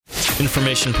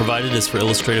Information provided is for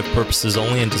illustrative purposes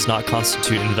only and does not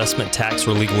constitute investment, tax,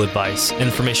 or legal advice.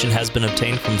 Information has been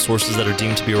obtained from sources that are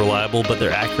deemed to be reliable, but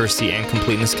their accuracy and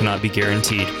completeness cannot be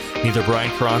guaranteed. Neither Brian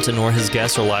Quaranta nor his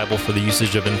guests are liable for the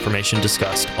usage of information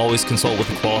discussed. Always consult with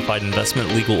a qualified investment,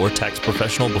 legal, or tax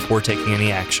professional before taking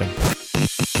any action.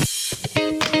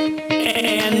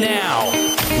 And now,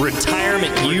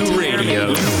 Retirement U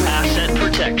Radio. Asset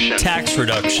protection, tax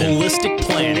reduction, holistic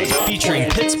planning, featuring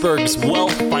Pittsburgh's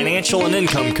wealth, financial, and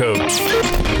income coach,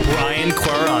 Brian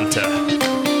Quaranta.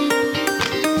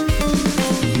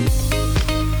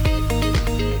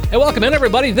 Hey, welcome in,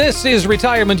 everybody. This is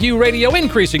Retirement U Radio,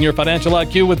 increasing your financial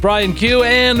IQ with Brian Q.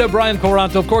 And Brian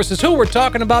Quaranta, of course, is who we're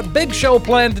talking about. Big show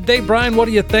planned today. Brian, what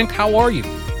do you think? How are you?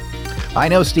 I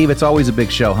know, Steve, it's always a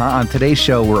big show, huh? On today's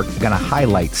show, we're going to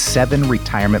highlight 7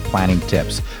 retirement planning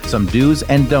tips, some do's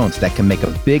and don'ts that can make a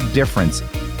big difference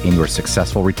in your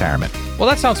successful retirement. Well,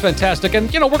 that sounds fantastic.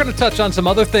 And, we're going to touch on some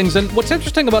other things. And what's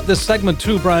interesting about this segment,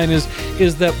 too, Brian, is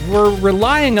that we're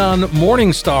relying on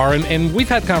Morningstar. And we've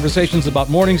had conversations about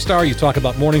Morningstar. You talk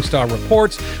about Morningstar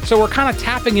reports. So we're kind of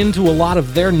tapping into a lot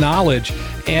of their knowledge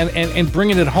and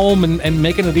bringing it home and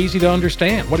making it easy to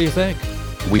understand. What do you think?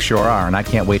 We sure are, and I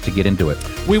can't wait to get into it.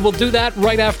 We will do that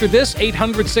right after this.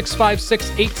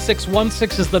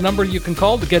 800-656-8616 is the number you can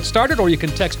call to get started, or you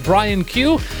can text Brian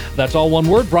Q. That's all one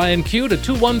word, Brian Q, to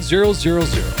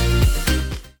 21000.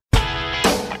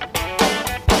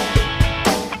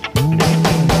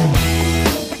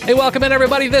 Hey, welcome in,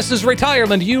 everybody. This is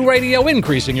Retirement U Radio,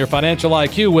 increasing your financial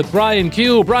IQ with Brian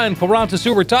Q. Brian Quaranta is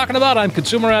who we're talking about. I'm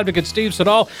consumer advocate Steve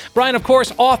Siddall. Brian, of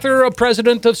course, author,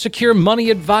 president of Secure Money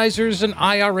Advisors, an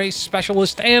IRA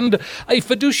specialist, and a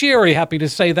fiduciary. Happy to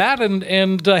say that.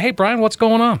 And hey, Brian, what's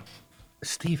going on?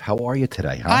 Steve, how are you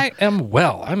today, huh? I am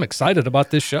well. I'm excited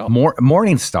about this show.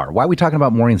 Morningstar. Why are we talking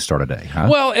about Morningstar today, huh?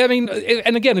 Well, I mean,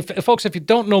 and again, folks, if you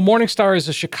don't know, Morningstar is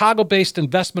a Chicago-based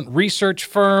investment research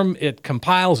firm. It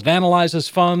compiles and analyzes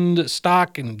fund,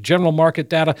 stock, and general market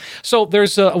data. So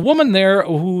there's a woman there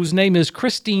whose name is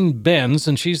Christine Benz,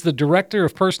 and she's the director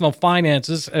of personal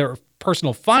finance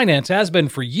has been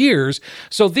for years.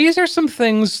 So these are some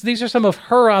of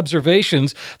her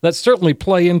observations that certainly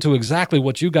play into exactly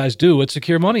what you guys do at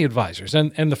Secure Money Advisors.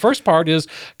 And the first part is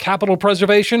capital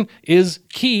preservation is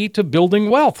key to building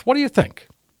wealth. What do you think?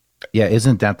 Yeah,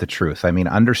 isn't that the truth? I mean,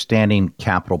 understanding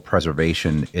capital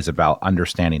preservation is about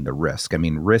understanding the risk. I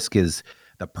mean, risk is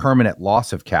the permanent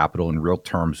loss of capital in real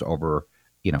terms over,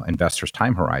 investors'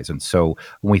 time horizon. So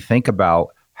when we think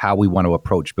about how we want to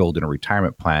approach building a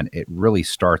retirement plan, it really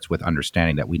starts with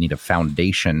understanding that we need a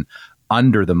foundation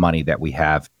under the money that we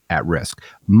have at risk.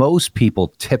 Most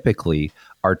people typically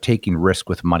are taking risk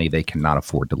with money they cannot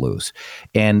afford to lose.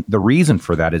 And the reason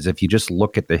for that is if you just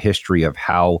look at the history of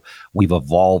how we've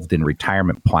evolved in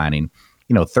retirement planning,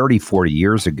 30, 40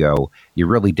 years ago, you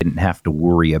really didn't have to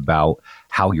worry about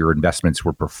how your investments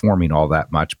were performing all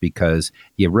that much because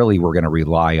you really were going to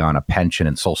rely on a pension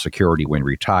and Social Security when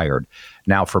retired.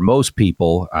 Now, for most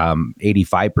people,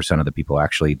 85% of the people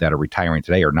actually that are retiring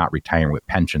today are not retiring with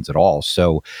pensions at all.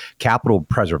 So capital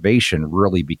preservation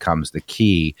really becomes the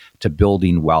key to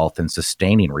building wealth and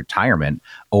sustaining retirement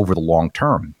over the long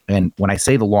term. And when I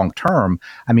say the long term,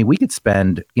 I mean, we could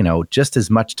spend, just as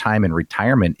much time in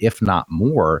retirement, if not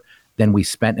more, than we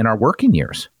spent in our working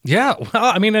years. Yeah. Well,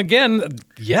 I mean, again,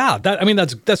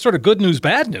 that's sort of good news,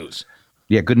 bad news.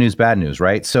 Yeah, good news, bad news,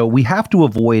 right? So we have to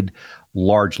avoid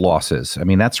large losses. I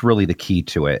mean, that's really the key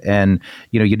to it. And,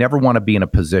 you never want to be in a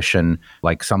position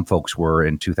like some folks were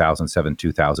in 2007,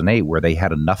 2008, where they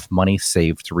had enough money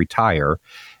saved to retire.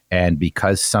 And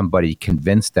because somebody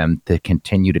convinced them to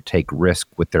continue to take risk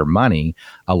with their money,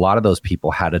 a lot of those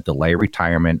people had to delay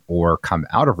retirement or come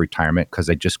out of retirement because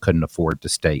they just couldn't afford to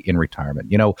stay in retirement.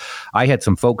 I had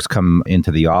some folks come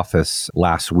into the office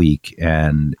last week,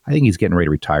 and I think he's getting ready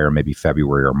to retire maybe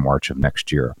February or March of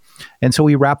next year. And so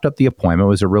we wrapped up the appointment. It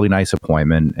was a really nice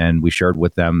appointment, and we shared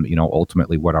with them,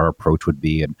 ultimately what our approach would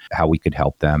be and how we could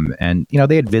help them. And,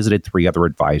 they had visited 3 other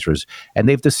advisors, and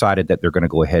they've decided that they're going to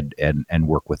go ahead and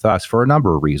work with us for a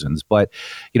number of reasons. But,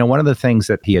 one of the things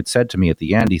that he had said to me at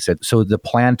the end, he said, so the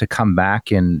plan to come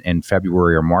back in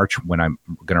February or March when I'm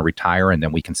going to retire, and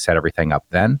then we can set everything up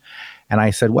then. And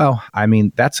I said, well, I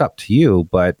mean, that's up to you.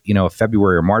 But, if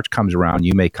February or March comes around,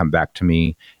 you may come back to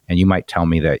me and you might tell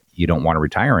me that you don't want to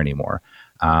retire anymore.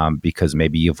 Because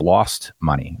maybe you've lost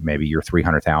money. Maybe your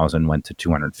 $300,000 went to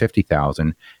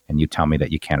 $250,000, and you tell me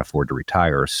that you can't afford to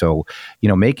retire. So,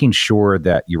 making sure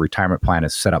that your retirement plan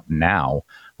is set up now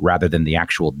rather than the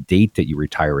actual date that you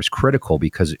retire is critical,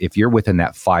 because if you're within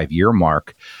that 5-year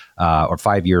mark or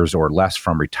 5 years or less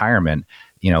from retirement,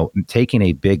 taking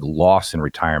a big loss in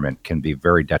retirement can be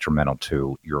very detrimental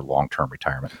to your long-term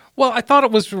retirement. Well, I thought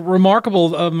it was remarkable.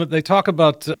 They talk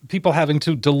about people having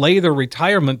to delay their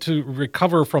retirement to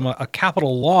recover from a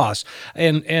capital loss,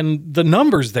 and the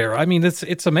numbers there. I mean,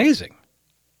 it's amazing.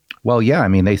 Well, yeah. I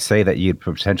mean, they say that you'd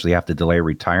potentially have to delay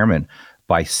retirement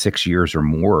by 6 years or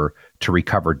more to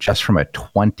recover just from a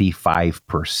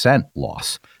 25%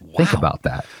 loss. Wow. Think about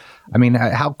that. I mean,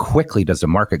 how quickly does the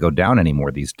market go down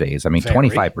anymore these days? I mean,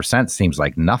 25% seems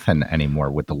like nothing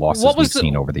anymore with the losses we've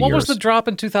seen over the years. What was the drop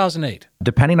in 2008?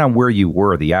 Depending on where you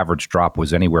were, the average drop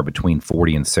was anywhere between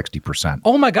 40 and 60%.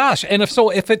 Oh my gosh. And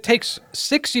if it takes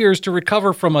 6 years to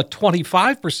recover from a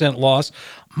 25% loss,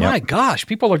 my gosh,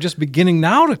 people are just beginning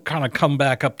now to kind of come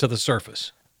back up to the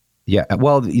surface. Yeah,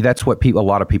 well, that's what a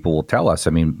lot of people will tell us. I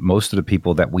mean, most of the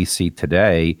people that we see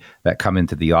today that come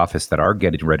into the office that are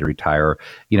getting ready to retire,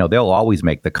 they'll always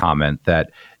make the comment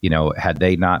that, had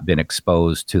they not been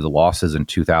exposed to the losses in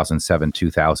 2007,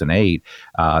 2008,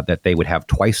 that they would have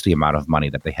twice the amount of money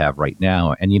that they have right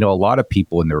now. And, a lot of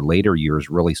people in their later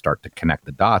years really start to connect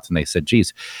the dots. And they said,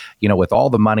 geez, with all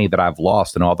the money that I've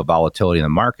lost and all the volatility in the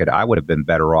market, I would have been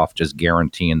better off just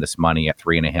guaranteeing this money at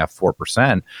 3.5%,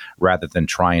 4% rather than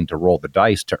trying to roll the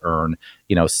dice to earn,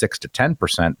 6 to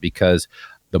 10%, because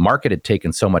the market had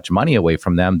taken so much money away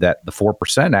from them that the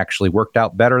 4% actually worked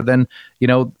out better than,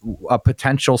 a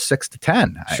potential 6 to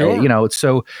 10. Sure.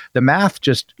 So the math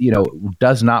just,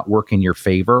 does not work in your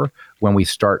favor when we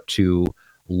start to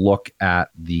look at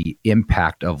the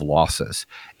impact of losses.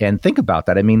 And think about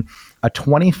that. I mean, a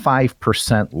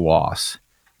 25% loss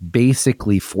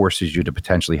basically forces you to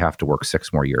potentially have to work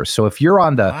 6 more years. So if you're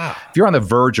on the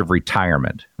verge of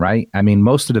retirement, right? I mean,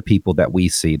 most of the people that we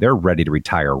see, they're ready to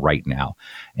retire right now.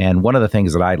 And one of the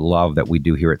things that I love that we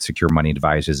do here at Secure Money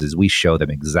Advisors is we show them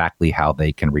exactly how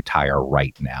they can retire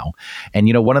right now. And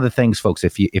one of the things, folks,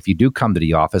 if you do come to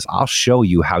the office, I'll show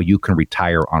you how you can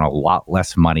retire on a lot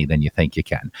less money than you think you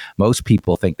can. Most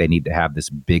people think they need to have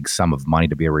this big sum of money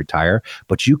to be able to retire,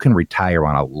 but you can retire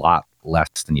on a lot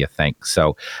less than you think.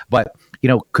 So, but,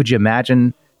 could you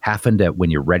imagine having to,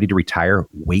 when you're ready to retire,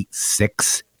 wait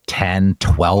 6, 10,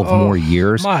 12 more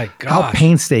years? My gosh. How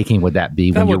painstaking would that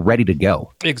be when you're ready to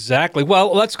go? Exactly.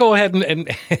 Well, let's go ahead and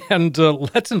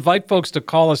let's invite folks to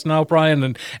call us now,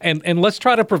 Brian, and let's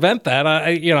try to prevent that.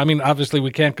 Obviously we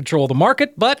can't control the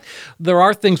market, but there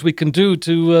are things we can do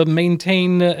to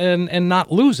maintain and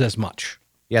not lose as much.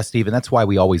 Yes, Stephen, that's why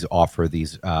we always offer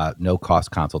these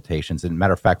no-cost consultations. And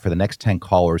matter of fact, for the next 10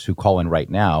 callers who call in right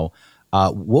now,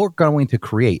 we're going to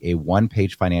create a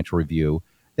one-page financial review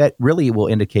that really will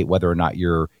indicate whether or not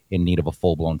you're in need of a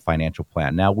full-blown financial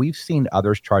plan. Now, we've seen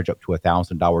others charge up to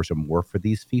 $1,000 or more for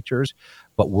these features,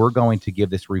 but we're going to give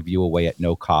this review away at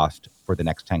no cost for the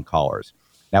next 10 callers.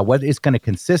 Now, what it's going to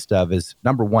consist of is,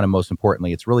 number one, and most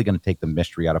importantly, it's really going to take the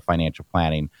mystery out of financial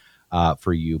planning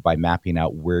for you by mapping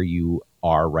out where you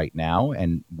are right now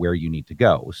and where you need to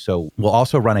go. So we'll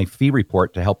also run a fee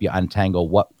report to help you untangle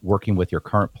what working with your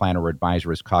current plan or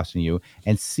advisor is costing you,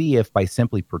 and see if by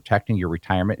simply protecting your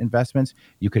retirement investments,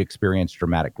 you could experience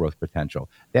dramatic growth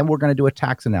potential. Then we're going to do a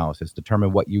tax analysis,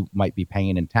 determine what you might be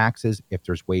paying in taxes, if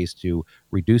there's ways to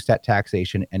reduce that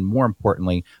taxation, and more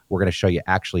importantly, we're going to show you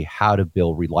actually how to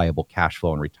build reliable cash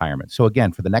flow in retirement. So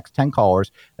again, for the next 10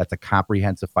 callers, that's a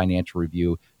comprehensive financial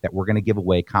review that we're going to give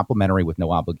away complimentary with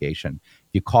no obligation.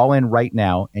 If you call in right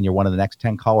now and you're one of the next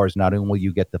 10 callers, not only will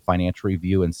you get the financial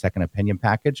review and second opinion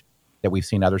package that we've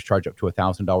seen others charge up to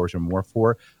 $1,000 or more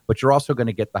for, but you're also going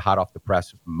to get the hot off the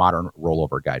press modern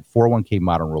rollover guide, 401k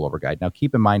modern rollover guide. Now,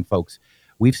 keep in mind, folks,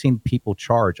 we've seen people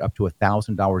charge up to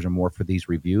 $1,000 or more for these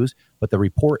reviews, but the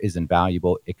report is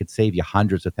invaluable. It could save you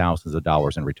hundreds of thousands of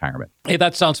dollars in retirement. Hey,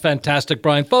 that sounds fantastic,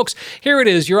 Brian. Folks, here it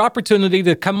is, your opportunity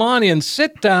to come on in,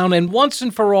 sit down, and once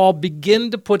and for all,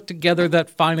 begin to put together that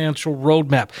financial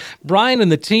roadmap. Brian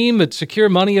and the team at Secure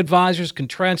Money Advisors can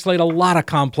translate a lot of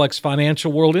complex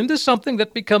financial world into something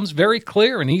that becomes very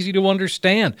clear and easy to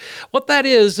understand. What that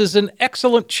is an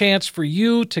excellent chance for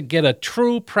you to get a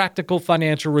true practical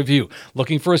financial review.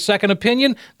 Looking for a second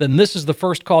opinion? Then this is the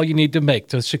first call you need to make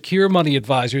to Secure Money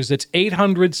Advisors. It's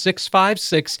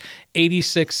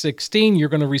 800-656-8616. You're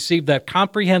going to receive that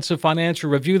comprehensive financial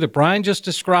review that Brian just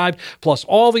described, plus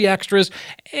all the extras.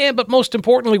 But most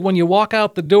importantly, when you walk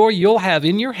out the door, you'll have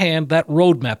in your hand that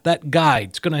roadmap, that guide.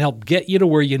 It's going to help get you to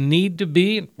where you need to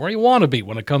be and where you want to be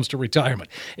when it comes to retirement.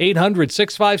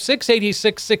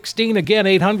 800-656-8616. Again,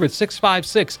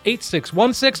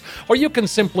 800-656-8616. Or you can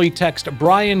simply text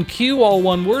Brian Q, all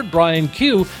one word, Brian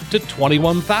Q, to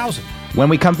 21,000. When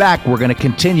we come back, we're going to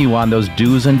continue on those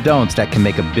do's and don'ts that can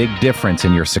make a big difference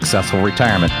in your successful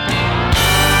retirement.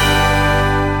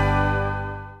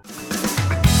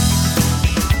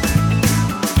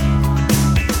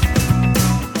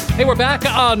 Hey, we're back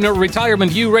on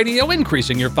Retirement U Radio,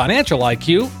 increasing your financial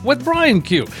IQ with Brian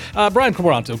Q. Brian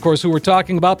Quaranto, of course, who we're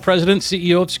talking about, President,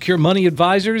 CEO of Secure Money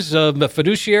Advisors,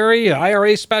 fiduciary,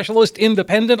 IRA specialist,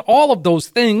 independent, all of those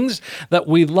things that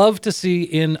we love to see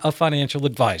in a financial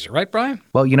advisor. Right, Brian?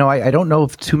 Well, I don't know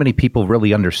if too many people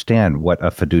really understand what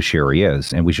a fiduciary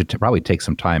is, and we should probably take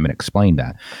some time and explain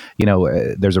that.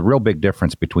 There's a real big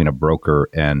difference between a broker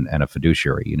and a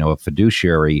fiduciary. A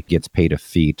fiduciary gets paid a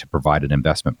fee to provide an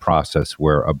investment process,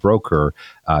 where a broker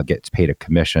gets paid a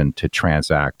commission to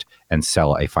transact and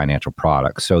sell a financial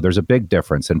product. So there's a big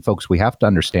difference. And folks, we have to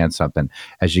understand something.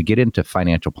 As you get into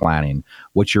financial planning,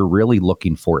 what you're really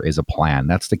looking for is a plan.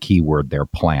 That's the key word there,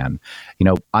 plan.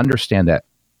 Understand that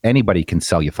anybody can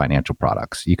sell you financial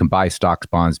products. You can buy stocks,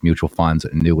 bonds, mutual funds,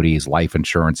 annuities, life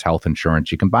insurance, health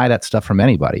insurance. You can buy that stuff from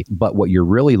anybody. But what you're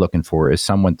really looking for is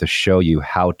someone to show you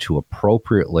how to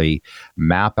appropriately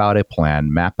map out a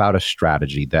plan, map out a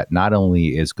strategy that not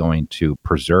only is going to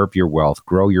preserve your wealth,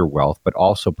 grow your wealth, but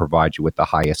also provide you with the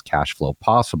highest cash flow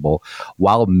possible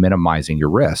while minimizing your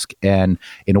risk. And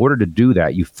in order to do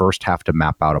that, you first have to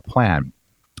map out a plan.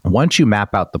 Once you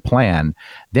map out the plan,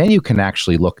 then you can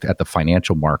actually look at the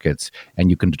financial markets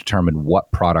and you can determine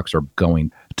what products are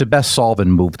going to best solve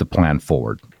and move the plan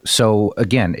forward. So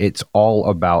again, it's all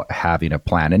about having a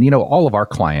plan. And all of our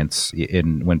clients,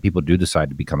 when people do decide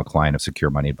to become a client of Secure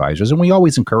Money Advisors, and we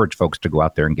always encourage folks to go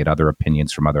out there and get other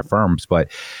opinions from other firms.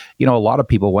 But a lot of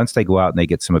people, once they go out and they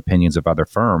get some opinions of other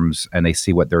firms and they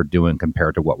see what they're doing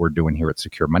compared to what we're doing here at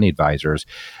Secure Money Advisors,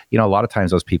 a lot of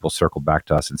times those people circle back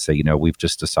to us and say, we've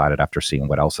just decided after seeing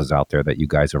what else is out there that you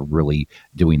guys are really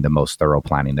doing the most thorough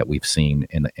planning that we've seen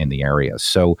in the area.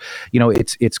 So,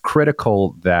 it's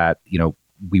critical that,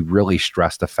 we really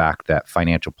stress the fact that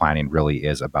financial planning really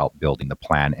is about building the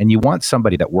plan. And you want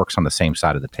somebody that works on the same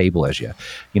side of the table as you.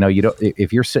 You don't,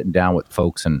 if you're sitting down with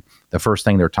folks and the first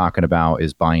thing they're talking about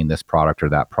is buying this product or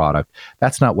that product,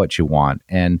 that's not what you want.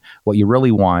 And what you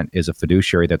really want is a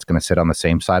fiduciary that's going to sit on the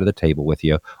same side of the table with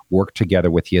you, work together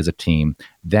with you as a team,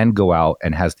 then go out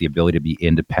and has the ability to be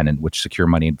independent, which Secure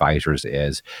Money Advisors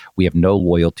is. We have no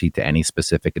loyalty to any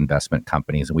specific investment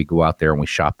companies, and we go out there and we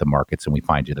shop the markets and we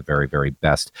find you the very, very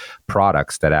best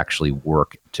products that actually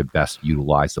work to best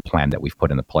utilize the plan that we've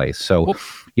put into place. So,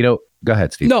 go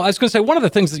ahead, Steve. No, I was going to say, one of the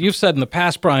things that you've said in the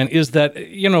past, Brian, is that,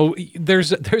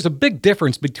 there's a big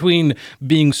difference between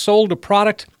being sold a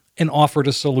product and offered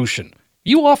a solution.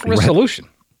 You offer a solution.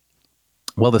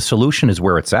 Well, the solution is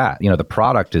where it's at. The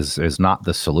product is not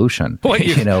the solution. Well,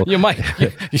 you might.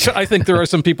 I think there are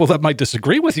some people that might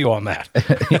disagree with you on that.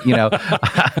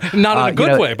 Not in a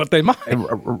good way, but they might.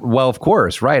 Well, of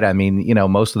course, right. I mean,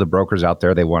 most of the brokers out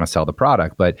there, they want to sell the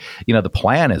product, but the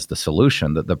plan is the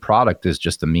solution. The product is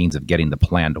just the means of getting the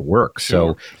plan to work.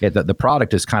 Sure. So the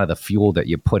product is kind of the fuel that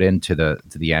you put into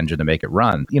the engine to make it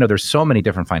run. There's so many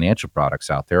different financial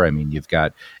products out there. I mean, you've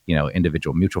got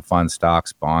individual mutual funds,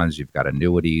 stocks, bonds. You've got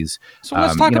annuities. So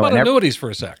let's talk about annuities for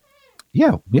a sec.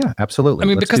 Yeah, absolutely. I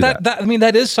mean, because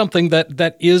that is something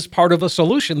that is part of a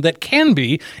solution that can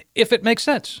be, if it makes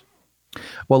sense.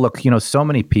 Well, look, so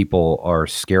many people are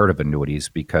scared of annuities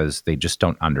because they just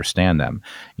don't understand them.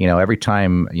 Every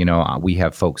time, we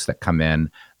have folks that come in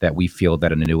that we feel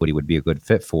that an annuity would be a good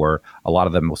fit for, a lot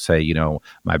of them will say,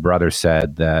 my brother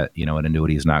said that, an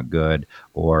annuity is not good.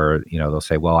 Or, they'll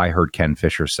say, well, I heard Ken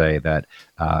Fisher say that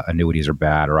annuities are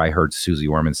bad. Or I heard Susie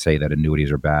Orman say that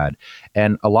annuities are bad.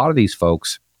 And a lot of these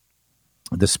folks,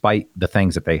 despite the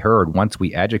things that they heard, once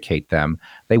we educate them,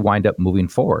 they wind up moving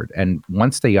forward. And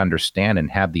once they understand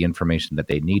and have the information that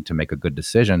they need to make a good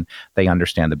decision, they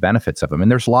understand the benefits of them.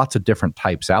 And there's lots of different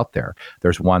types out there.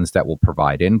 There's ones that will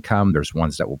provide income. There's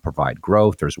ones that will provide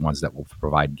growth. There's ones that will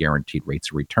provide guaranteed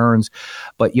rates of returns.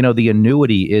 But, the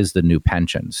annuity is the new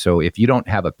pension. So if you don't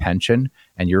have a pension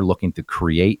and you're looking to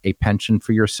create a pension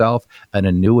for yourself, an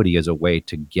annuity is a way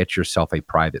to get yourself a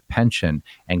private pension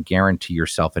and guarantee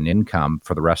yourself an income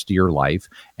for the rest of your life.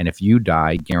 And if you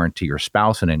die, guarantee your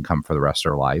spouse an income for the rest of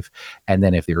their life. And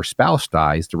then if your spouse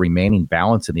dies, the remaining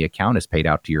balance in the account is paid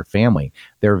out to your family.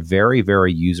 They're very,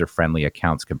 very user-friendly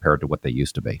accounts compared to what they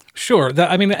used to be. Sure.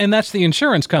 And that's the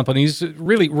insurance companies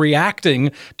really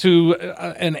reacting to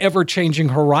an ever-changing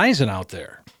horizon out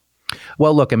there.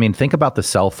 Well, look, think about the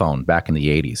cell phone back in the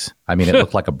 80s. I mean, it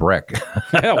looked like a brick,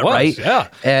 Yeah, it was. right?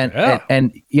 Yeah.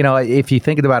 And you know, if you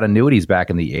think about annuities back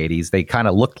in the 80s, they kind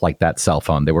of looked like that cell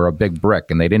phone. They were a big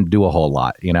brick and they didn't do a whole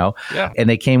lot, you know? Yeah. And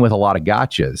they came with a lot of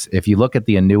gotchas. If you look at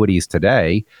the annuities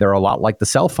today, they're a lot like the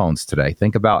cell phones today.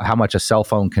 Think about how much a cell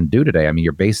phone can do today. I mean,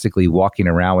 you're basically walking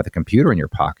around with a computer in your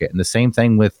pocket. And the same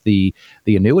thing with the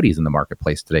annuities in the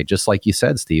marketplace today. Just like you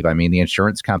said, Steve, I mean, the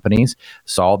insurance companies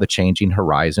saw the changing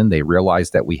horizon. They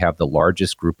realized that we have the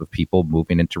largest group of people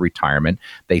moving into retirement.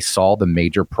 They saw the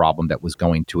major problem that was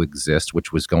going to exist,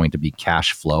 which was going to be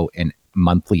cash flow and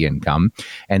monthly income.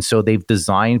 And so they've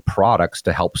designed products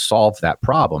to help solve that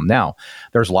problem. Now,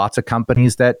 there's lots of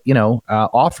companies that,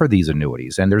 offer these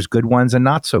annuities, and there's good ones and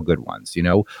not so good ones.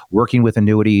 Working with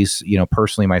annuities,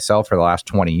 personally myself for the last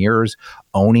 20 years,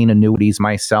 owning annuities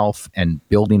myself and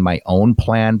building my own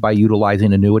plan by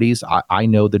utilizing annuities, I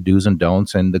know the do's and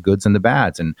don'ts and the goods and the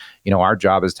bads. And, our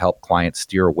job is to help clients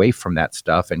steer away from that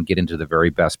stuff and get into the very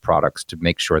best products to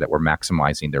make sure that we're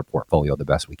maximizing their portfolio the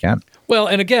best we can. Well,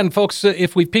 and again, folks,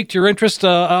 if we piqued your interest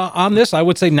on this, I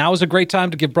would say now is a great time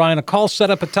to give Brian a call,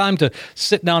 set up a time to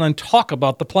sit down and talk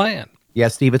about the plan. Yeah,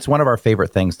 Steve, it's one of our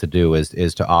favorite things to do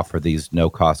is to offer these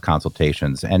no-cost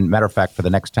consultations. And matter of fact, for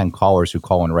the next 10 callers who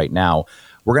call in right now,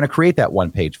 we're going to create that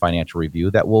one-page financial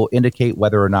review that will indicate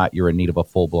whether or not you're in need of a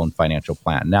full-blown financial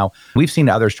plan. Now, we've seen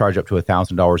others charge up to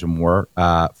 $1,000 or more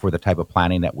for the type of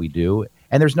planning that we do.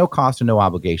 And there's no cost and no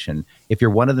obligation. If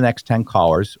you're one of the next 10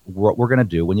 callers, what we're going to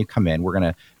do when you come in, we're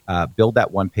going to build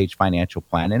that one-page financial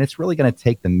plan. And it's really going to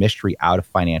take the mystery out of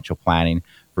financial planning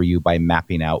for you by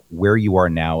mapping out where you are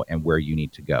now and where you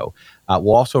need to go.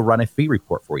 We'll also run a fee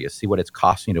report for you, see what it's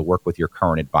costing to work with your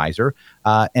current advisor.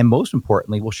 And most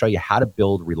importantly, we'll show you how to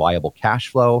build reliable cash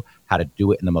flow, how to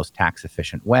do it in the most tax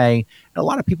efficient way. And a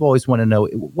lot of people always want to know,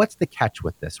 what's the catch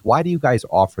with this? Why do you guys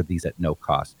offer these at no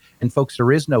cost? And folks,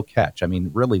 there is no catch. I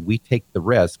mean, really, we take the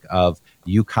risk of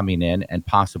you coming in and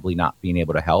possibly not being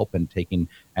able to help and taking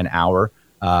an hour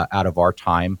out of our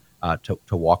time to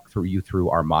walk you through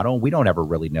our model. We don't ever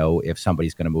really know if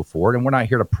somebody's going to move forward, and we're not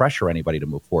here to pressure anybody to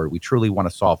move forward. We truly want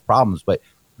to solve problems. But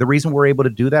the reason we're able to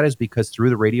do that is because through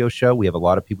the radio show, we have a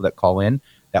lot of people that call in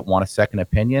that want a second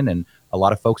opinion, and a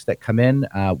lot of folks that come in,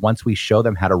 once we show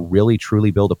them how to really,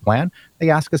 truly build a plan, they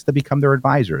ask us to become their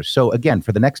advisors. So again,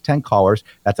 for the next 10 callers,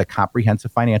 that's a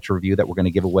comprehensive financial review that we're going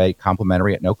to give away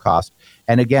complimentary at no cost.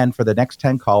 And again, for the next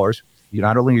 10 callers,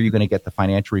 not only are you going to get the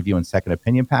financial review and second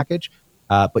opinion package,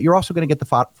 but you're also going to get the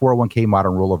 401k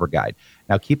modern rollover guide.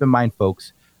 Now, keep in mind,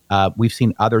 folks, we've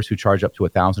seen others who charge up to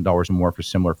 $1,000 or more for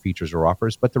similar features or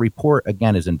offers, but the report,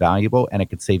 again, is invaluable, and it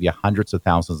could save you hundreds of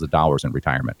thousands of dollars in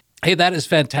retirement. Hey, that is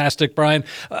fantastic, Brian.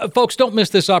 Folks, don't miss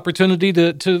this opportunity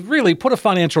to really put a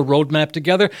financial roadmap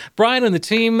together. Brian and the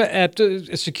team at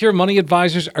Secure Money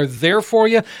Advisors are there for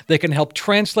you. They can help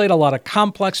translate a lot of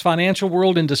complex financial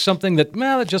world into something that,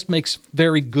 it just makes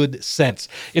very good sense.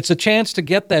 It's a chance to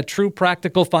get that true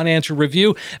practical financial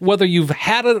review. Whether you've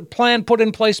had a plan put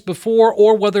in place before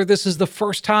or whether this is the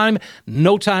first time,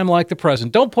 no time like the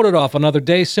present. Don't put it off another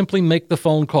day. Simply make the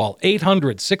phone call.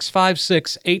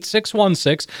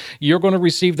 800-656-8616. You're going to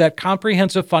receive that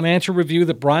comprehensive financial review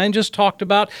that Brian just talked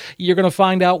about. You're going to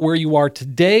find out where you are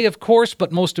today, of course,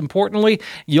 but most importantly,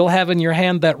 you'll have in your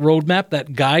hand that roadmap,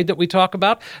 that guide that we talk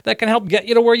about that can help get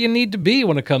you to where you need to be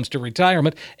when it comes to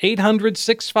retirement.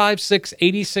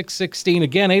 800-656-8616.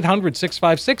 Again,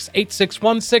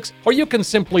 800-656-8616. Or you can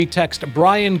simply text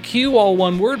Brian Q, all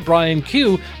one word, Brian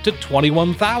Q, to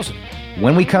 21,000.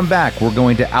 When we come back, we're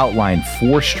going to outline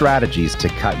 4 strategies to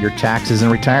cut your taxes in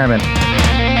retirement.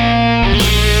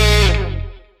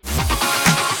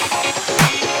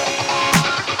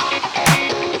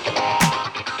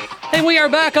 We are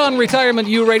back on Retirement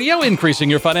U Radio, increasing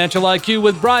your financial IQ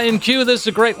with Brian Q. This is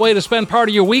a great way to spend part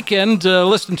of your weekend.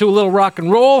 Listen to a little rock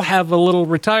and roll, have a little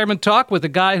retirement talk with a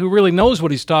guy who really knows what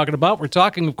he's talking about. We're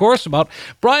talking, of course, about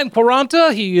Brian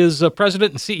Quaranta. He is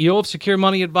president and CEO of Secure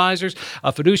Money Advisors,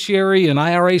 a fiduciary and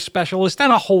IRA specialist,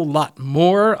 and a whole lot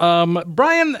more.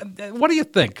 Brian, what do you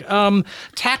think?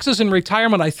 Taxes in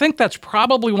retirement, I think that's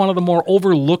probably one of the more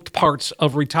overlooked parts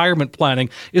of retirement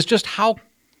planning, is just how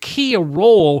key a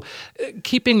role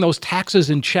keeping those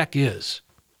taxes in check is.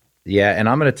 Yeah, and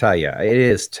I'm going to tell you, it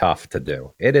is tough to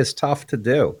do. It is tough to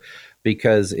do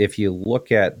because if you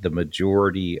look at the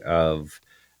majority of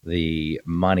the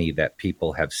money that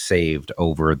people have saved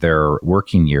over their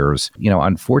working years,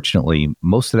 unfortunately,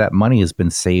 most of that money has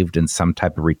been saved in some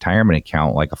type of retirement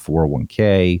account like a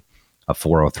 401k, a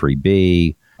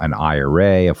 403b, an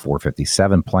IRA, a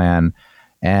 457 plan.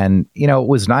 And, it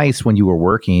was nice when you were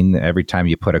working, every time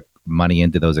you put money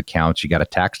into those accounts. You got a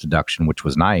tax deduction, which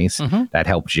was nice. That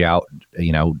helps you out,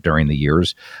 during the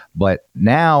years. But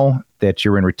now that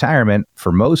you're in retirement,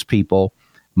 for most people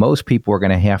are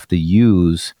going to have to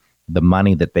use the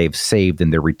money that they've saved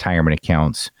in their retirement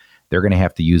accounts. They're going to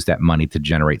have to use that money to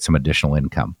generate some additional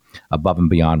income above and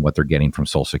beyond what they're getting from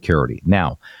Social Security.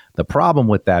 Now, the problem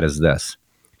with that is this.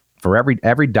 For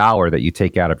every dollar that you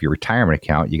take out of your retirement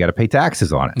account, you got to pay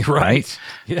taxes on it. Right.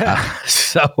 Yeah.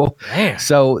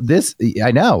 So this,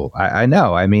 I know.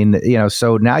 I mean,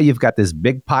 so now you've got this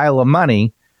big pile of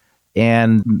money,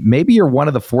 and maybe you're one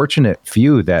of the fortunate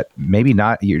few that maybe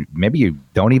you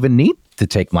don't even need to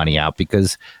take money out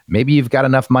because maybe you've got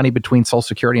enough money between Social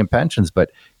Security and pensions.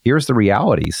 But here's the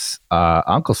realities.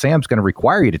 Uncle Sam's going to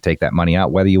require you to take that money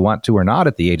out, whether you want to or not,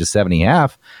 at the age of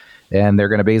 70.5. And they're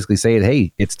going to basically say,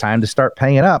 hey, it's time to start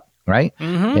paying up, right?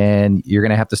 And you're going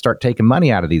to have to start taking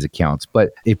money out of these accounts.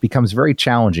 But it becomes very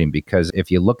challenging because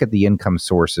if you look at the income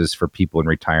sources for people in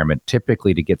retirement,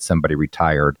 typically to get somebody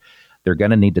retired, they're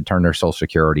going to need to turn their Social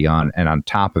Security on. And on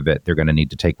top of it, they're going to need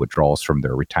to take withdrawals from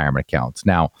their retirement accounts.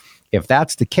 Now, if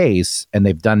that's the case and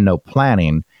they've done no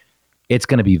planning, it's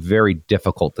going to be very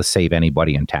difficult to save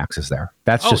anybody in taxes there.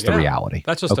 That's just the reality.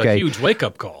 That's just a huge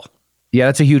wake-up call. Yeah,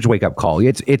 that's a huge wake-up call.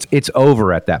 It's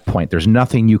over at that point. There's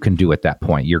nothing you can do at that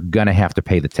point. You're going to have to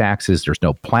pay the taxes. There's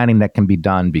no planning that can be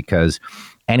done because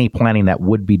any planning that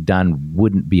would be done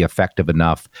wouldn't be effective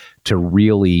enough to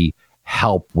really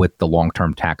help with the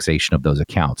long-term taxation of those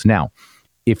accounts. Now,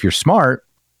 if you're smart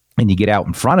and you get out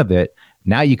in front of it,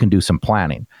 now you can do some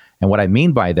planning. And what I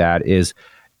mean by that is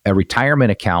a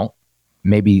retirement account,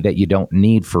 maybe that you don't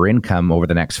need for income over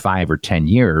the next 5 or 10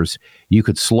 years, you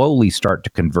could slowly start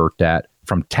to convert that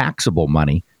from taxable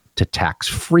money to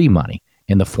tax-free money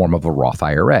in the form of a Roth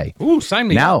IRA. Ooh, sign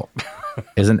me up.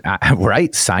 Isn't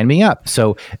right? Sign me up.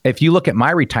 So if you look at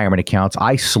my retirement accounts,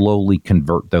 I slowly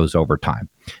convert those over time.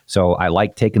 So I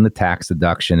like taking the tax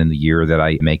deduction in the year that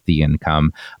I make the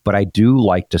income, but I do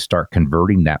like to start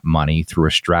converting that money through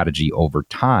a strategy over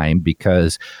time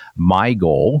because my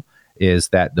goal is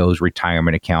that those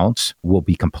retirement accounts will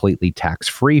be completely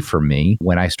tax-free for me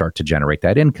when I start to generate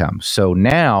that income. So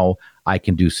now I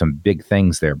can do some big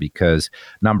things there because,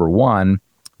 number one,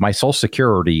 my Social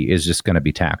Security is just going to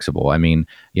be taxable. I mean,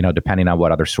 depending on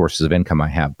what other sources of income I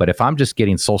have. But if I'm just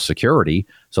getting Social Security,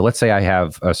 so let's say I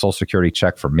have a Social Security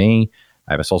check for me,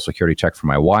 I have a Social Security check for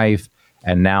my wife,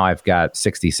 and now I've got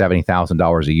 $60,000,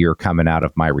 $70,000 a year coming out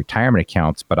of my retirement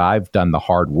accounts, but I've done the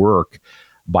hard work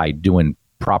by doing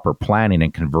proper planning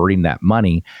and converting that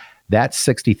money. That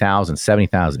 $60,000,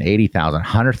 $70,000, $80,000,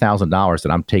 $100,000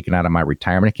 that I'm taking out of my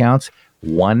retirement accounts,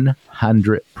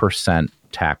 100%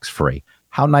 tax-free.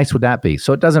 How nice would that be?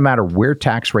 So it doesn't matter where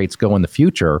tax rates go in the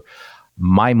future,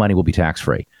 my money will be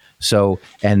tax-free. So,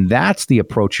 and that's the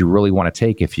approach you really want to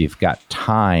take if you've got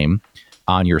time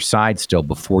on your side still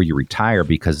before you retire,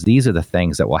 because these are the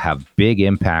things that will have big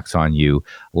impacts on you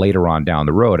later on down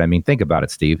the road. I mean, think about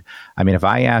it, Steve. I mean, if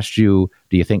I asked you,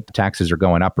 do you think taxes are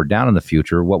going up or down in the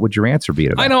future? What would your answer be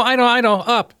to that? I know,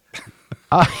 up.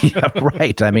 Yeah,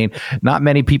 right. I mean, not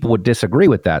many people would disagree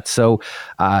with that. So,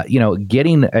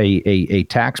 getting a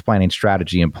tax planning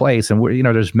strategy in place, and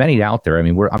there's many out there. I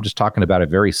mean, I'm just talking about a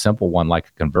very simple one, like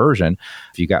a conversion.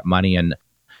 If you got money in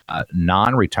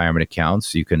non-retirement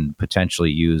accounts, you can potentially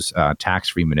use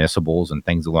tax-free municipals and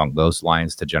things along those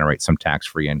lines to generate some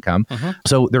tax-free income.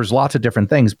 So there's lots of different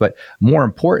things, but more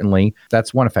importantly,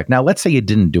 that's one effect. Now, let's say you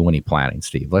didn't do any planning,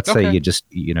 Steve. Let's say you just,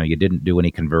 you didn't do any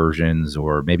conversions,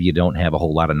 or maybe you don't have a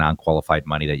whole lot of non-qualified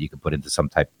money that you could put into some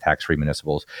type of tax-free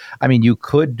municipals. I mean, you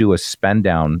could do a spend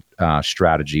down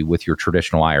strategy with your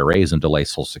traditional IRAs and delay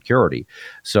Social Security.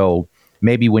 So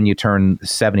maybe when you turn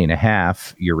 70 and a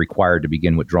half, you're required to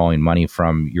begin withdrawing money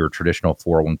from your traditional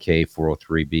 401k,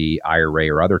 403b, IRA,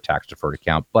 or other tax-deferred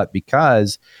account. But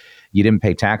because you didn't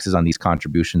pay taxes on these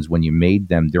contributions when you made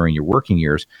them during your working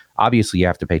years, obviously you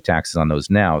have to pay taxes on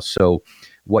those now. So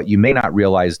what you may not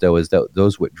realize, though, is that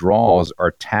those withdrawals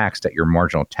are taxed at your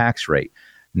marginal tax rate.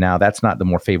 Now, that's not the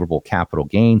more favorable capital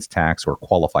gains tax or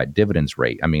qualified dividends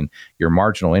rate. I mean, your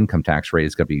marginal income tax rate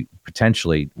is going to be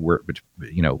potentially,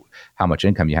 how much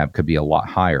income you have could be a lot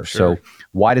higher. Sure. So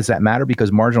why does that matter?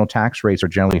 Because marginal tax rates are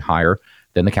generally higher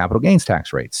than the capital gains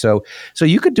tax rate. So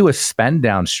you could do a spend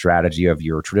down strategy of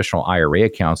your traditional IRA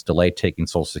accounts, delay taking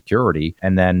Social Security,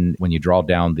 and then when you draw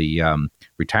down the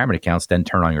retirement accounts, then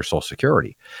turn on your Social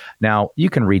Security. Now, you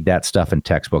can read that stuff in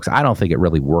textbooks. I don't think it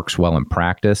really works well in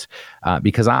practice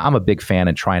because I'm a big fan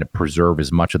in trying to preserve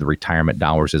as much of the retirement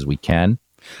dollars as we can.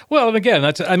 Well, and again,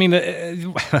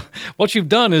 what you've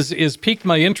done is piqued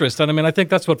my interest, and I think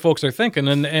that's what folks are thinking.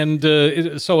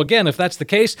 And so again, if that's the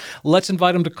case, let's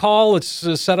invite them to call.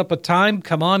 Let's set up a time.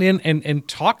 Come on in and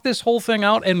talk this whole thing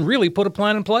out, and really put a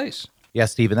plan in place. Yeah,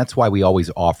 Steve, and that's why we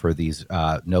always offer these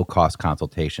no-cost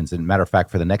consultations. And matter of fact,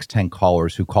 for the next 10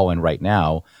 callers who call in right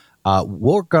now,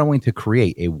 we're going to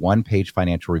create a one-page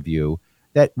financial review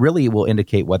that really will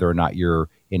indicate whether or not you're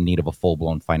in need of a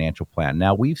full-blown financial plan.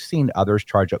 Now, we've seen others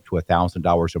charge up to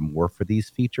 $1,000 or more for these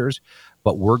features,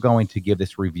 but we're going to give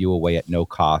this review away at no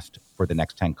cost for the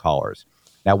next 10 callers.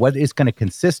 Now, what it's going to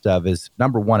consist of is,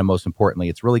 number one, and most importantly,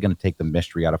 it's really going to take the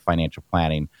mystery out of financial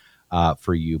planning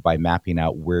for you by mapping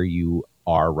out where you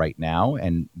are right now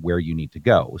and where you need to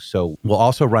go. So we'll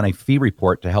also run a fee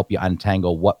report to help you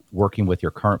untangle what working with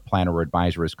your current planner or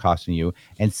advisor is costing you,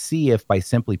 and see if by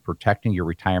simply protecting your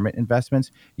retirement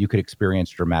investments, you could experience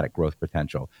dramatic growth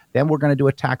potential. Then we're going to do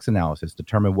a tax analysis,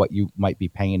 determine what you might be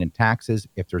paying in taxes,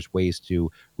 if there's ways to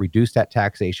reduce that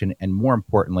taxation, and more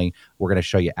importantly, we're going to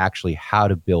show you actually how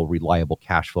to build reliable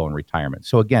cash flow in retirement.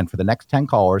 So again, for the next 10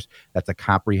 callers, that's a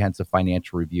comprehensive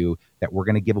financial review that we're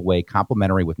going to give away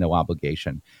complimentary with no obligation.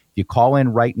 If you call in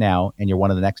right now and you're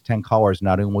one of the next 10 callers,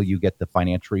 not only will you get the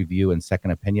financial review and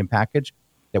second opinion package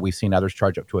that we've seen others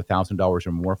charge up to $1,000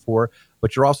 or more for,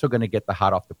 but you're also going to get the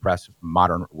hot off the press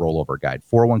modern rollover guide,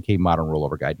 401k modern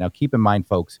rollover guide. Now, keep in mind,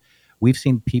 folks, we've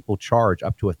seen people charge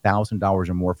up to $1,000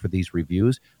 or more for these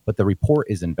reviews, but the report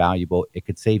is invaluable. It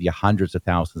could save you hundreds of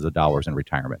thousands of dollars in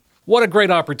retirement. What a great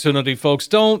opportunity, folks.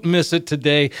 Don't miss it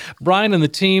today. Brian and the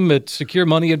team at Secure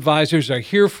Money Advisors are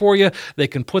here for you. They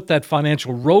can put that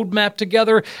financial roadmap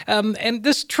together. And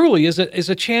this truly is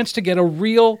a chance to get a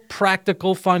real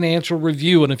practical financial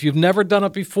review. And if you've never done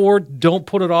it before, don't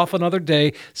put it off another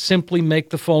day. Simply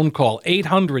make the phone call,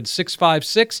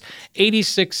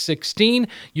 800-656-8616.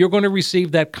 You're going to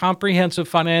receive that comprehensive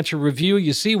financial review.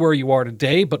 You see where you are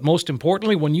today, but most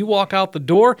importantly, when you walk out the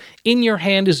door, in your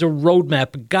hand is a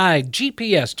roadmap, a guide,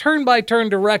 GPS, turn-by-turn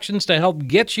directions to help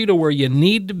get you to where you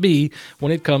need to be when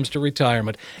it comes to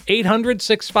retirement.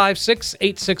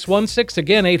 800-656-8616.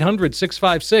 Again,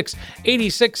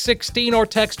 800-656-8616, or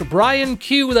text Brian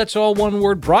Q, that's all one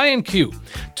word, Brian Q,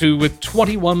 to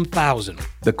 21,000.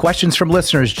 The questions from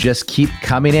listeners just keep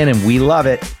coming in, and we love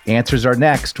it. Answers are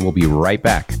next. We'll be right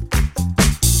back.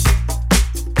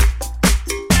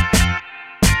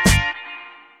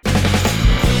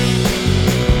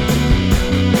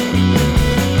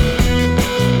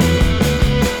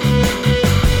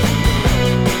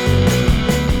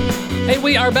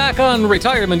 We are back on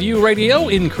Retirement U Radio,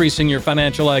 increasing your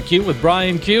financial IQ with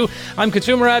Brian Q. I'm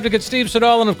consumer advocate Steve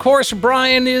Siddall, and of course,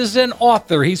 Brian is an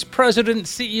author. He's president and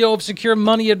CEO of Secure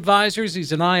Money Advisors.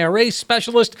 He's an IRA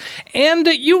specialist, and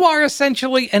you are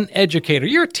essentially an educator.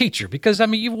 You're a teacher because,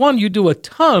 you do a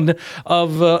ton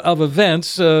of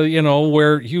events,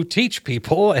 where you teach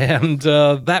people, and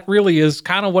that really is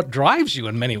kind of what drives you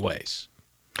in many ways.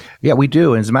 Yeah, we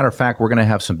do. And as a matter of fact, we're going to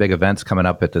have some big events coming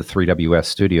up at the 3WS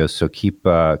studios. So keep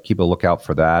a lookout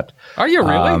for that. Are you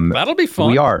really? That'll be fun.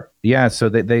 We are. Yeah. So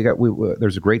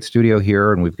there's a great studio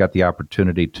here, and we've got the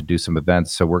opportunity to do some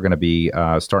events. So we're going to be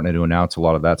starting to announce a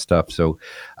lot of that stuff. So,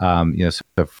 so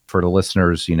for the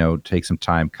listeners, take some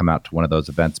time, come out to one of those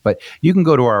events. But you can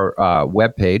go to our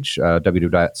webpage,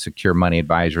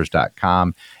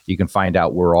 www.securemoneyadvisors.com. You can find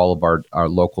out where all of our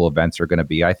local events are going to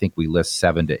be. I think we list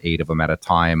 7 to 8 of them at a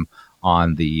time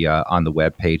on the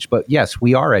webpage. But yes,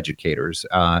 we are educators,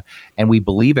 and we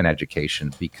believe in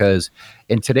education, because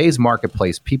in today's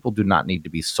marketplace, people do not need to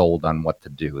be sold on what to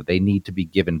do. They need to be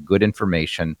given good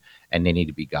information, and they need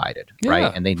to be guided,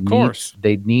 right? And they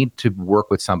need to work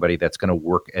with somebody that's going to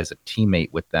work as a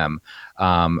teammate with them,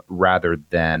 rather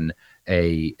than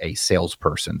a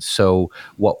salesperson. So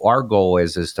what our goal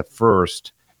is to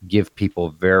first give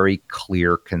people very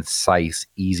clear, concise,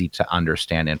 easy to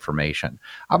understand information.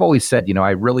 I've always said, I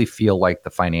really feel like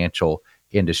the financial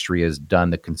industry has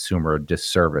done the consumer a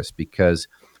disservice, because,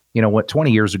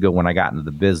 20 years ago when I got into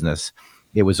the business,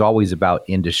 it was always about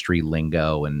industry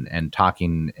lingo and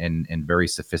talking in very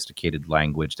sophisticated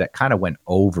language that kind of went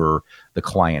over the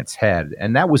client's head.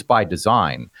 And that was by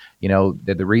design.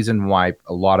 The reason why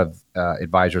a lot of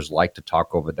advisors like to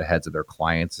talk over the heads of their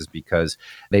clients is because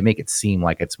they make it seem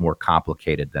like it's more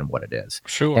complicated than what it is.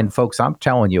 Sure. And folks, I'm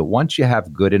telling you, once you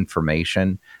have good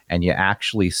information and you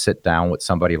actually sit down with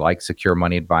somebody like Secure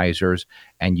Money Advisors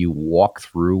and you walk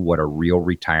through what a real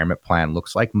retirement plan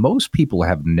looks like, most people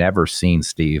have never seen,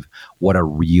 Steve, what a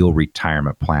real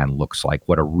retirement plan looks like,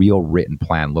 what a real written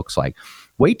plan looks like.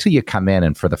 Wait till you come in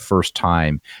and for the first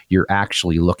time, you're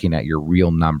actually looking at your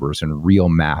real numbers and real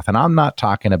math. And I'm not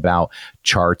talking about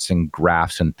charts and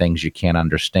graphs and things you can't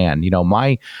understand.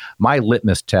 My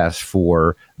litmus test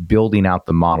for building out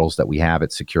the models that we have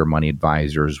at Secure Money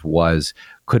Advisors was,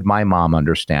 could my mom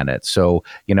understand it? So,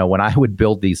 when I would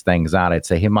build these things out, I'd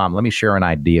say, hey, Mom, let me share an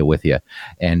idea with you.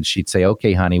 And she'd say,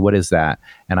 okay, honey, what is that?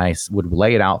 And I would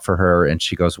lay it out for her. And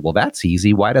she goes, well, that's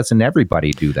easy. Why doesn't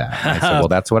everybody do that? And I said, well,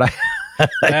 that's what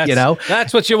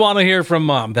that's what you want to hear from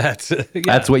Mom. That's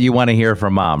what you want to hear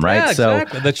from Mom, right? Yeah,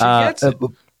 exactly. That she gets it.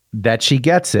 That she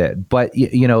gets it. But,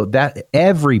 that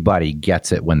everybody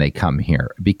gets it when they come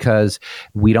here, because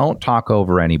we don't talk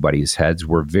over anybody's heads.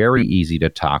 We're very easy to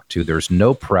talk to. There's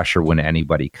no pressure when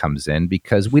anybody comes in,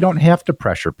 because we don't have to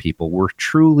pressure people. We're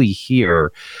truly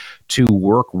here to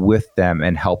work with them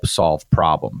and help solve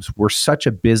problems. We're such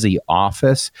a busy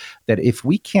office that if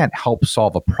we can't help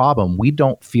solve a problem, we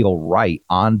don't feel right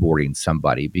onboarding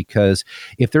somebody, because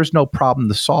if there's no problem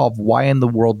to solve, why in the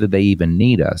world do they even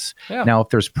need us? Yeah. Now, if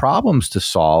there's problems to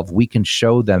solve, we can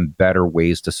show them better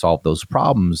ways to solve those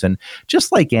problems. And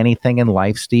just like anything in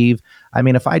life, Steve, I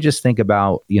mean, if I just think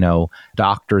about,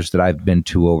 doctors that I've been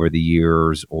to over the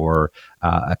years, or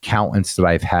accountants that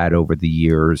I've had over the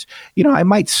years, I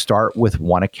might start with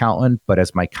one accountant, but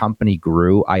as my company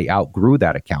grew, I outgrew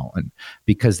that accountant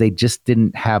because they just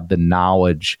didn't have the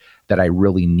knowledge that I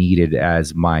really needed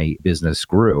as my business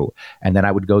grew. And then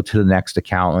I would go to the next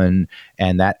accountant,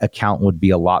 and that accountant would be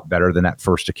a lot better than that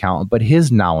first accountant, but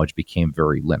his knowledge became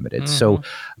very limited. Mm-hmm. So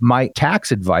my tax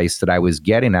advice that I was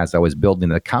getting as I was building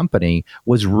the company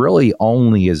was really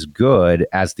only as good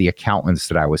as the accountants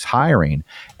that I was hiring.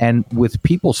 And with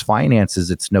people's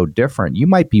finances, it's no different. You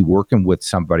might be working with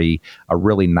somebody, a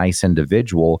really nice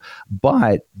individual,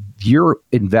 but your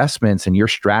investments and your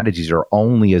strategies are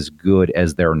only as good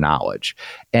as their knowledge.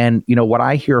 And, what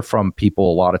I hear from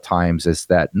people a lot of times is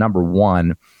that, number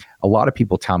one, a lot of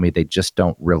people tell me they just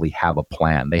don't really have a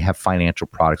plan. They have financial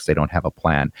products, they don't have a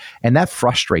plan. And that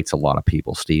frustrates a lot of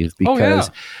people, Steve,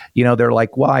 because, they're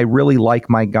like, well, I really like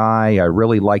my guy. I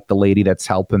really like the lady that's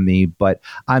helping me, but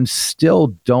I'm still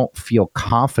don't feel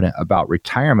confident about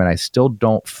retirement. I still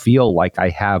don't feel like I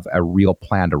have a real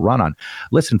plan to run on.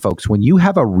 Listen, folks, when you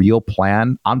have a real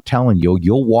plan, I'm telling you,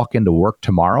 you'll walk into work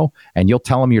tomorrow and you'll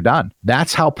tell them you're done.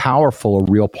 That's how powerful a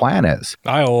real plan is.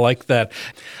 I like that.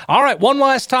 All right, one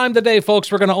last time today,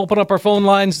 folks, we're going to open up our phone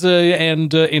lines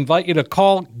and invite you to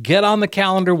call. Get on the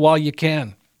calendar while you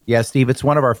can. Yeah, Steve, it's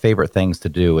one of our favorite things to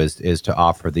do is to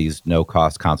offer these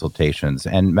no-cost consultations.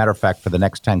 And matter of fact, for the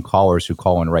next 10 callers who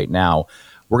call in right now,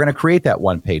 we're going to create that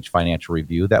one-page financial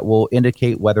review that will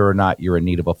indicate whether or not you're in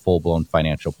need of a full-blown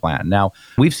financial plan. Now,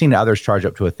 we've seen others charge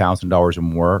up to $1,000 or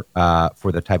more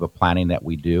for the type of planning that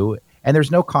we do. And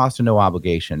there's no cost and no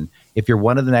obligation. If you're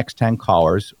one of the next 10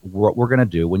 callers, what we're going to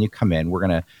do when you come in, we're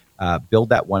going to build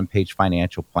that one-page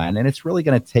financial plan. And it's really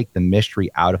going to take the mystery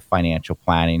out of financial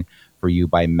planning for you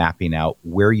by mapping out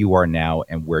where you are now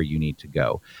and where you need to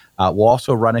go. We'll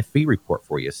also run a fee report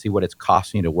for you, see what it's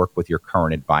costing you to work with your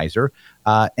current advisor.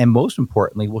 And most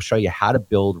importantly, we'll show you how to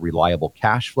build reliable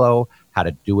cash flow, how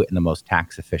to do it in the most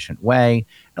tax efficient way.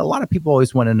 And a lot of people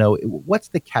always want to know, what's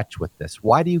the catch with this?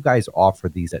 Why do you guys offer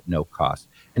these at no cost?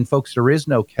 And folks, there is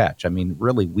no catch. I mean,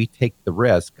 really, we take the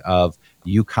risk of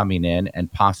you coming in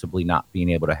and possibly not being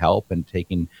able to help and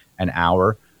taking an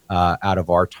hour out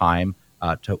of our time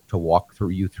to walk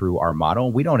through our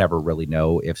model. We don't ever really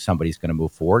know if somebody's going to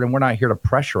move forward, and we're not here to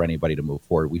pressure anybody to move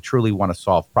forward. We truly want to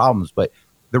solve problems. But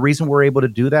the reason we're able to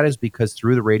do that is because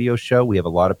through the radio show, we have a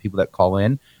lot of people that call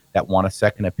in that want a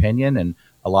second opinion, and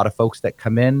a lot of folks that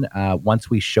come in, once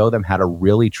we show them how to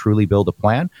really, truly build a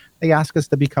plan, they ask us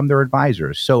to become their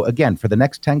advisors. So again, for the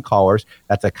next 10 callers,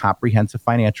 that's a comprehensive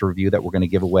financial review that we're going to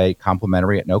give away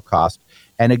complimentary at no cost.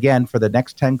 And again, for the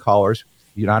next 10 callers,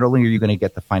 not only are you going to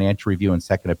get the financial review and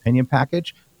second opinion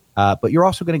package, but you're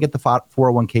also going to get the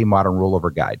 401k modern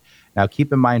rollover guide. Now,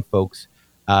 keep in mind, folks,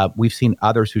 we've seen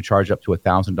others who charge up to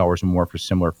 $1,000 or more for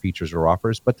similar features or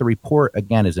offers, but the report,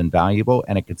 again, is invaluable,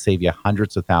 and it could save you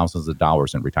hundreds of thousands of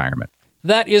dollars in retirement.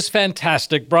 That is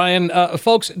fantastic, Brian.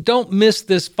 Folks, don't miss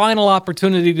this final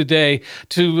opportunity today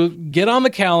to get on the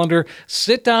calendar,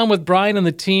 sit down with Brian and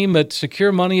the team at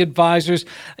Secure Money Advisors,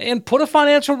 and put a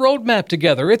financial roadmap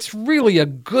together. It's really a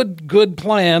good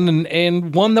plan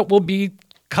and one that will be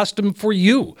custom for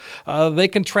you. They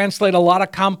can translate a lot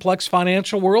of complex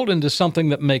financial world into something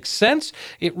that makes sense.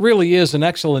 It really is an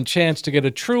excellent chance to get a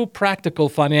true practical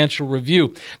financial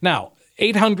review. Now,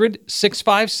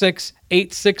 800-656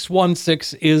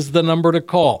 8616 is the number to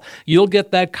call. You'll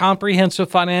get that comprehensive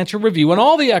financial review and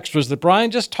all the extras that Brian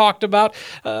just talked about.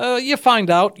 You find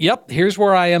out, yep, here's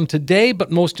where I am today, but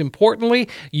most importantly,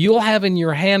 you'll have in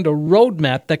your hand a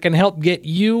roadmap that can help get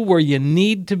you where you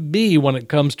need to be when it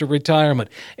comes to retirement.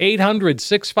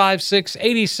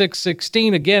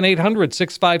 800-656-8616. Again,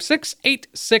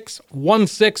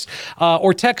 800-656-8616.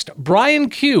 Or text Brian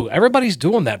Q. Everybody's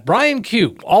doing that. Brian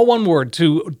Q. All one word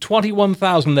to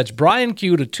 21,000. That's Brian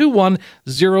Q to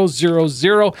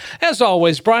 21000. As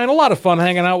always, Brian, a lot of fun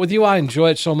hanging out with you. I enjoy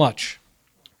it so much.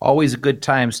 Always a good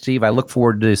time, Steve. I look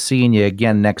forward to seeing you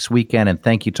again next weekend. And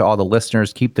thank you to all the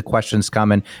listeners. Keep the questions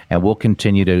coming, and we'll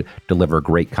continue to deliver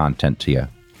great content to you.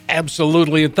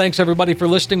 Absolutely. And thanks, everybody, for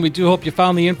listening. We do hope you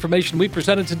found the information we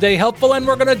presented today helpful, and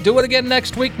we're going to do it again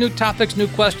next week. New topics, new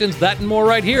questions, that and more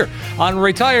right here on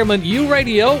Retirement U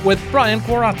Radio with Brian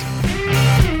Quaranta.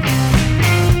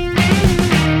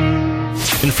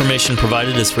 Information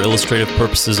provided is for illustrative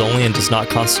purposes only and does not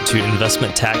constitute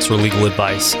investment, tax, or legal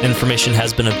advice. Information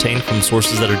has been obtained from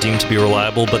sources that are deemed to be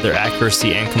reliable, but their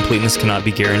accuracy and completeness cannot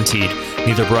be guaranteed.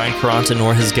 Neither Brian Quaranta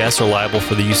nor his guests are liable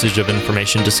for the usage of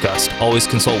information discussed. Always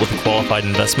consult with a qualified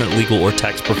investment, legal, or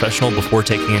tax professional before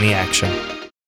taking any action.